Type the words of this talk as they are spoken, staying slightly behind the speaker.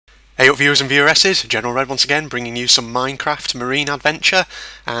Hey up viewers and vieweresses, General Red once again bringing you some Minecraft Marine Adventure,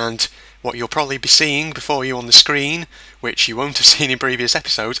 and what you'll probably be seeing before you on the screen, which you won't have seen in previous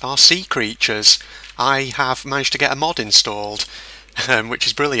episodes, are sea creatures. I have managed to get a mod installed, which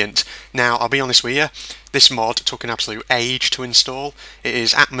is brilliant. Now I'll be honest with you, this mod took an absolute age to install. It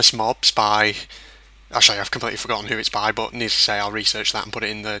is Atmos Mobs by... Actually, I've completely forgotten who it's by, but needless to say, I'll research that and put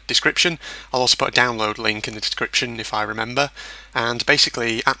it in the description. I'll also put a download link in the description if I remember. And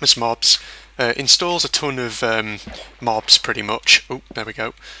basically, Atmos Mobs installs a ton of mobs, pretty much. Oh, there we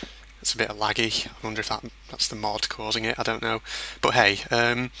go. That's a bit of laggy. I wonder if that's the mod causing it. I don't know. But hey,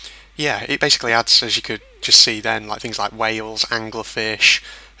 yeah, it basically adds, as you could just see then, like things like whales, anglerfish,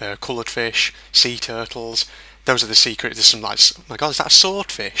 coloured fish, sea turtles. Those are the secret. There's some like, oh my god, is that a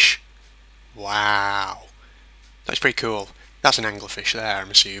swordfish? Wow, that's pretty cool. That's an anglerfish there,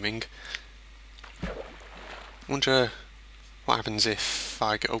 I'm assuming. Wonder what happens if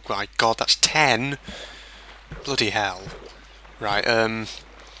I go... Oh my god, that's 10! Bloody hell. Right, I'm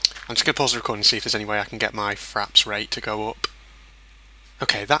just going to pause the recording and see if there's any way I can get my fraps rate to go up.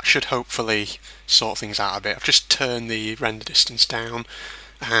 Okay, that should hopefully sort things out a bit. I've just turned the render distance down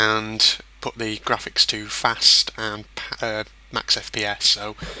and put the graphics to fast and max FPS,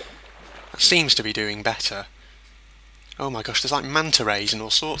 so that seems to be doing better. Oh my gosh, there's like manta rays and all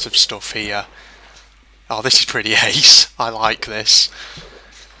sorts of stuff here. Oh, this is pretty ace. I like this.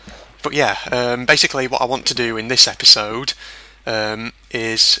 But yeah, basically what I want to do in this episode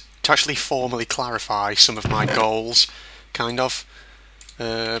is to actually formally clarify some of my goals, kind of.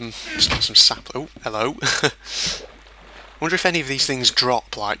 Just got some sap... Oh, hello. Wonder if any of these things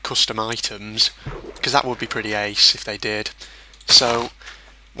drop like custom items, because that would be pretty ace if they did. So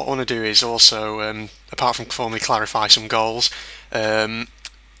what I want to do is also, apart from formally clarify some goals,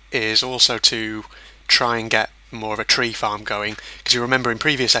 is also to try and get more of a tree farm going. Because you remember in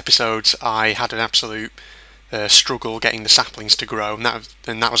previous episodes I had an absolute struggle getting the saplings to grow, and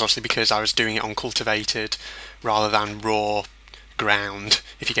that was obviously because I was doing it on cultivated rather than raw ground,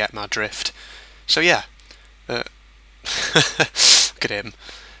 if you get my drift. So yeah, look at him.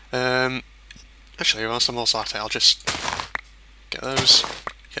 Actually, whilst I'm also at it, I'll just get those.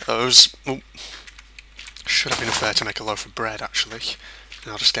 Get those. Ooh. Should have enough there to make a loaf of bread, actually.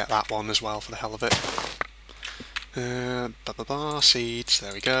 And I'll just get that one as well for the hell of it. Seeds,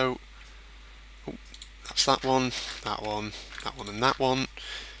 there we go. Ooh, that's that one, that one, that one and that one.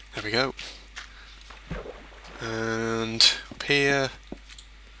 There we go. And up here,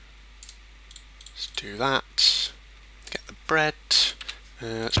 let's do that. Get the bread.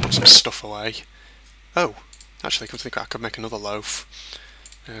 Let's put some stuff away. Oh, actually, come to think I could make another loaf.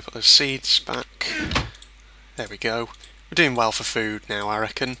 Put those seeds back. There we go. We're doing well for food now, I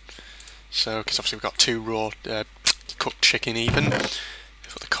reckon. So, because obviously we've got 2 raw cooked chicken even.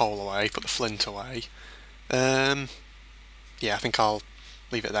 Put the coal away, put the flint away. Yeah, I think I'll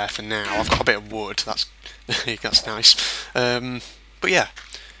leave it there for now. I've got a bit of wood. That's nice. But yeah,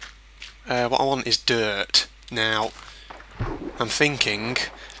 what I want is dirt. Now, I'm thinking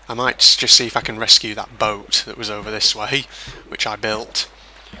I might just see if I can rescue that boat that was over this way, which I built.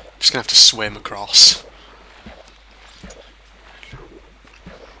 Just gonna have to swim across.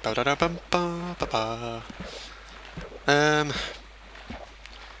 Let's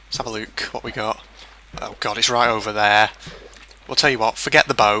have a look what we got. Oh god, it's right over there. We'll tell you what, forget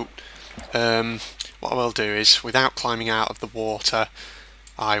the boat. What I will do is, without climbing out of the water,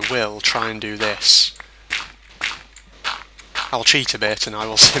 I will try and do this. I'll cheat a bit and I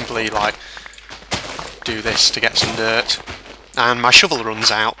will simply like do this to get some dirt. And my shovel runs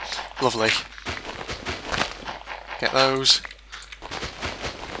out. Lovely. Get those.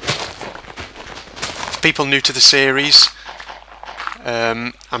 For people new to the series,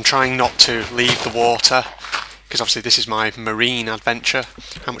 I'm trying not to leave the water, because obviously this is my marine adventure.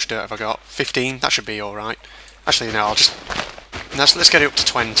 How much dirt have I got? 15? That should be alright. Actually, no, let's get it up to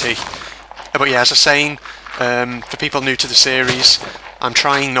 20. But yeah, as I was saying, for people new to the series, I'm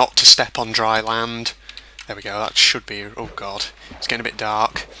trying not to step on dry land. There we go, that should be... Oh god, it's getting a bit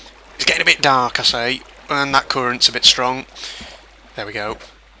dark. It's getting a bit dark, I say. And that current's a bit strong. There we go.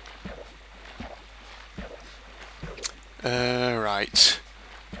 Right.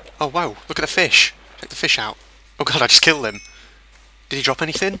 Oh wow, look at the fish. Check the fish out. Oh god, I just killed him. Did he drop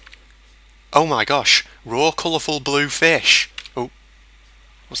anything? Oh my gosh, raw colourful blue fish. Oh,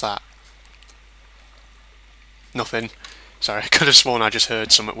 what's that? Nothing. Sorry, I could have sworn I just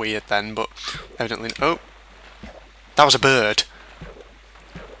heard something weird then, but evidently... Oh, that was a bird.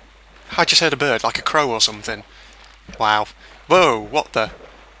 I just heard a bird, like a crow or something. Wow. Whoa, what the...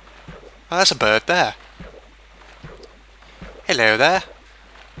 Oh, that's a bird there. Hello there.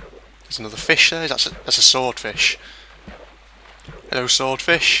 There's another fish there. That's a swordfish. Hello,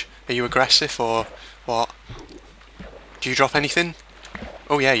 swordfish. Are you aggressive or what? Do you drop anything?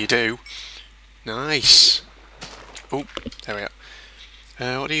 Oh yeah, you do. Nice. Oh, there we are.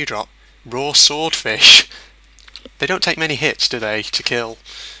 What do you drop? Raw swordfish. They don't take many hits, do they, to kill?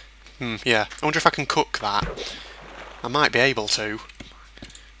 Yeah. I wonder if I can cook that. I might be able to.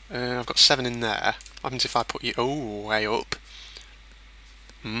 I've got 7 in there. What happens if I put you... Oh, way up.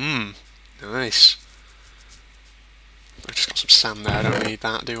 Nice. I've just got some sand there, I don't need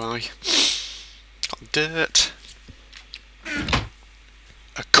that, do I? Got dirt.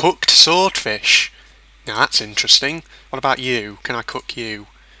 A cooked swordfish. Now that's interesting. What about you? Can I cook you?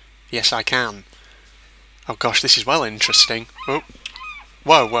 Yes, I can. Oh gosh, this is well interesting. Oh.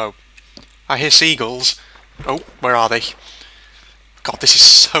 Whoa, whoa. I hear seagulls. Oh, where are they? God, this is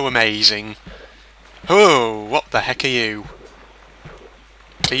so amazing. Oh, what the heck are you?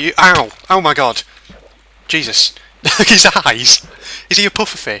 Are you... Ow! Oh my god. Jesus. Look at his eyes. Is he a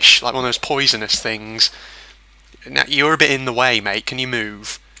pufferfish? Like one of those poisonous things? Now, you're a bit in the way, mate. Can you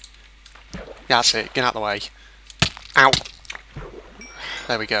move? Yeah, that's it. Get out of the way. Ow.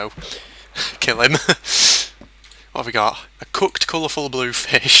 There we go. Kill him. What have we got? A cooked colourful blue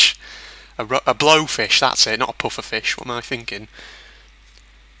fish. A blowfish, that's it, not a pufferfish. What am I thinking?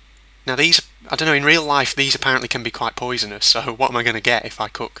 Now these, I don't know, in real life these apparently can be quite poisonous, so what am I going to get if I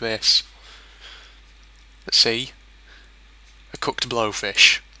cook this? Let's see. A cooked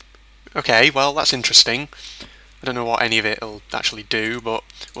blowfish. Okay, well that's interesting. I don't know what any of it will actually do, but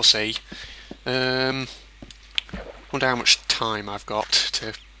we'll see. Wonder how much time I've got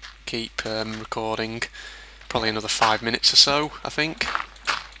to keep recording. Probably another 5 minutes or so, I think.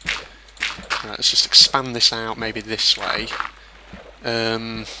 Right, let's just expand this out, maybe this way.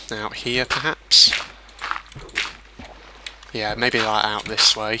 Out here, perhaps? Yeah, maybe like out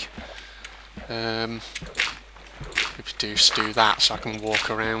this way. Maybe do that so I can walk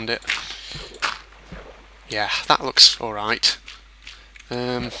around it. Yeah, that looks alright.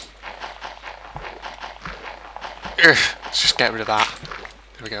 Let's just get rid of that.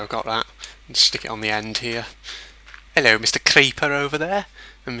 There we go, got that. And stick it on the end here. Hello, Mr. Creeper over there,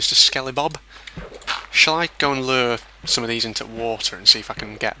 and Mr. Skellybob. Shall I go and lure some of these into water and see if I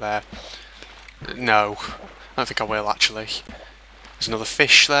can get there? No, I don't think I will actually. There's another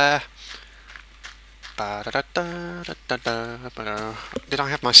fish there. Did I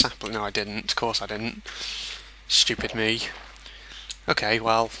have my sapling? No, I didn't. Of course I didn't. Stupid me. Okay,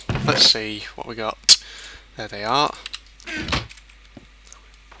 well, let's see what we got. There they are.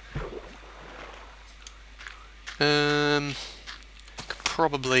 Could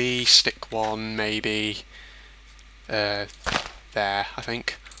probably stick one maybe there, I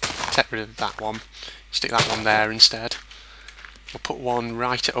think. Take rid of that one. Stick that one there instead. We'll put one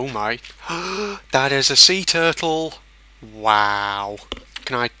right at... Oh my! That is a sea turtle! Wow!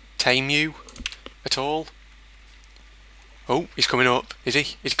 Can I tame you at all? Oh, he's coming up. Is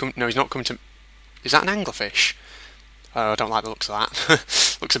he? Is he coming? No, he's not coming to... Is that an anglerfish? Oh, I don't like the looks of that.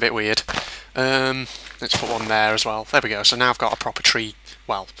 Looks a bit weird. Let's put one there as well. There we go. So now I've got a proper tree,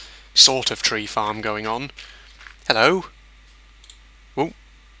 well, sort of tree farm going on. Hello? Oh,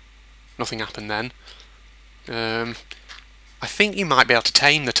 nothing happened then. I think you might be able to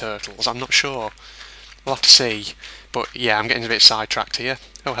tame the turtles. I'm not sure. We'll have to see. But yeah, I'm getting a bit sidetracked here.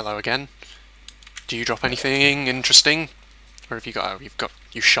 Oh, hello again. Do you drop anything interesting? Or have you got... Oh,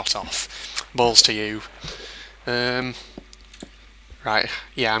 you shot off. Balls to you. Right,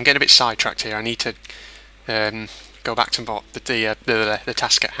 yeah, I'm getting a bit sidetracked here. I need to go back to the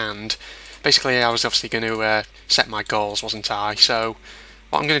task at hand. Basically, I was obviously going to set my goals, wasn't I? So,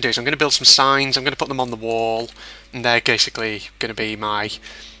 what I'm going to do is I'm going to build some signs, I'm going to put them on the wall, and they're basically going to be my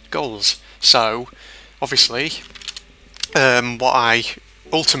goals. So, obviously, what I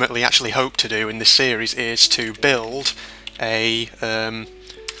ultimately actually hope to do in this series is to build a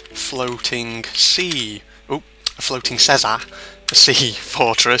floating sea... Oh, a floating Caesar. A sea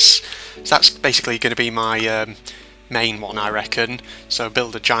fortress. So that's basically going to be my main one, I reckon. So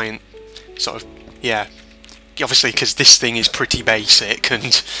build a giant sort of, yeah, obviously because this thing is pretty basic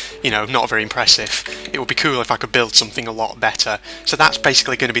and, you know, not very impressive. It would be cool if I could build something a lot better. So that's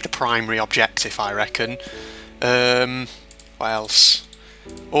basically going to be the primary objective, I reckon. What else?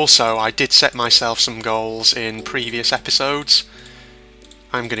 Also, I did set myself some goals in previous episodes.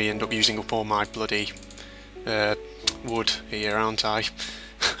 I'm going to end up using up all my bloody wood here, aren't I?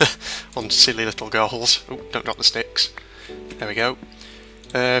 On silly little goals. Oh, don't drop the sticks. There we go.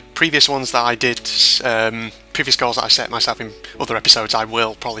 Previous ones that I did, previous goals that I set myself in other episodes, I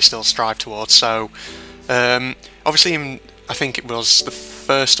will probably still strive towards. So, obviously, I think it was the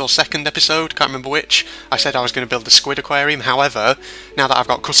first or second episode, can't remember which, I said I was going to build a squid aquarium. However, now that I've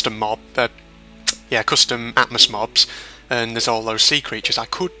got custom Atmos mobs, and there's all those sea creatures, I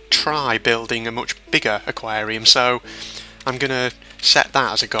could try building a much bigger aquarium, so I'm going to set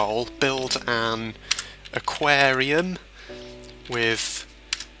that as a goal. Build an aquarium with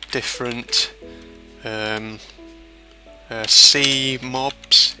different sea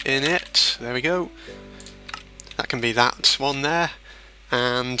mobs in it. There we go. That can be that one there.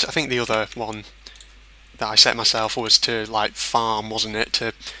 And I think the other one that I set myself was to like farm, wasn't it?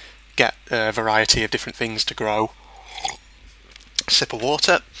 To get a variety of different things to grow. Sip of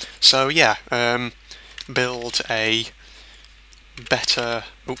water. So yeah, build a better...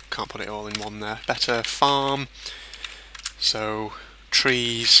 oh, can't put it all in one there. Better farm. So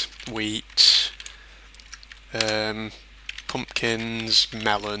trees, wheat, pumpkins,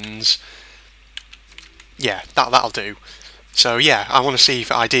 melons. Yeah, that'll do. So yeah, I want to see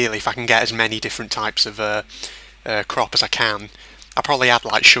if ideally if I can get as many different types of crop as I can. I'll probably add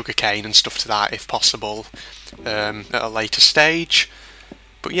like sugarcane and stuff to that if possible at a later stage.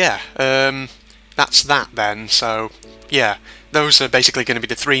 But yeah, that's that then. So yeah, those are basically going to be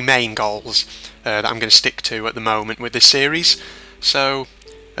the three main goals that I'm going to stick to at the moment with this series. So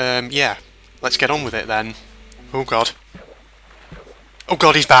yeah, let's get on with it then. Oh god. Oh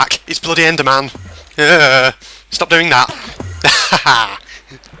god, he's back. It's bloody Enderman. Stop doing that.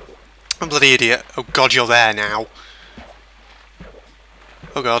 I'm a bloody idiot. Oh god, you're there now.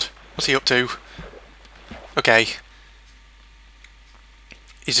 Oh god, what's he up to? Okay.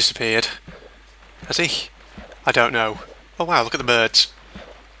 He's disappeared. Has he? I don't know. Oh wow, look at the birds.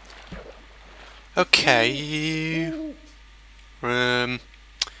 Okay. There's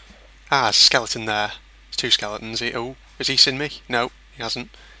a skeleton there. There's two skeletons. Oh, has he seen me? No, he hasn't.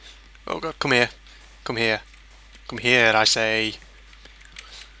 Oh god, come here. Come here. Come here, I say.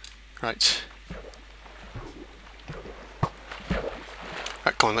 Right.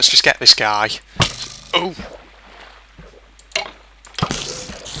 Right, come on, let's just get this guy. Oh!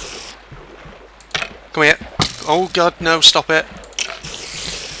 Come here. Oh god, no, stop it.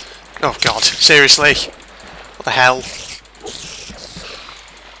 Oh god, seriously? What the hell?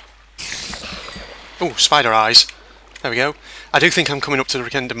 Oh, spider eyes. There we go. I do think I'm coming up to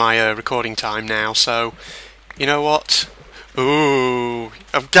the end of my recording time now, so... you know what? Ooh...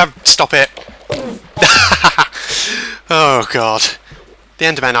 stop it! Oh god. The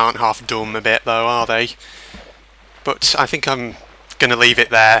Endermen aren't half dumb a bit though, are they? But I think I'm going to leave it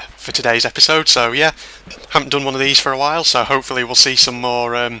there for today's episode, so yeah. Haven't done one of these for a while, so hopefully we'll see some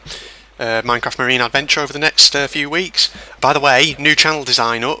more Minecraft Marine Adventure over the next few weeks. By the way, new channel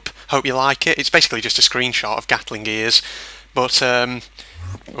design up. Hope you like it. It's basically just a screenshot of Gatling gears. But,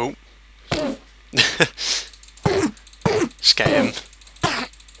 oh. Scare him.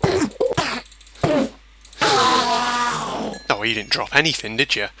 Oh, you didn't drop anything,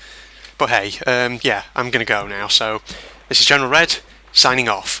 did you? But hey, yeah, I'm gonna go now. So, this is General Red, signing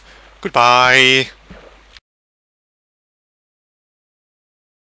off. Goodbye.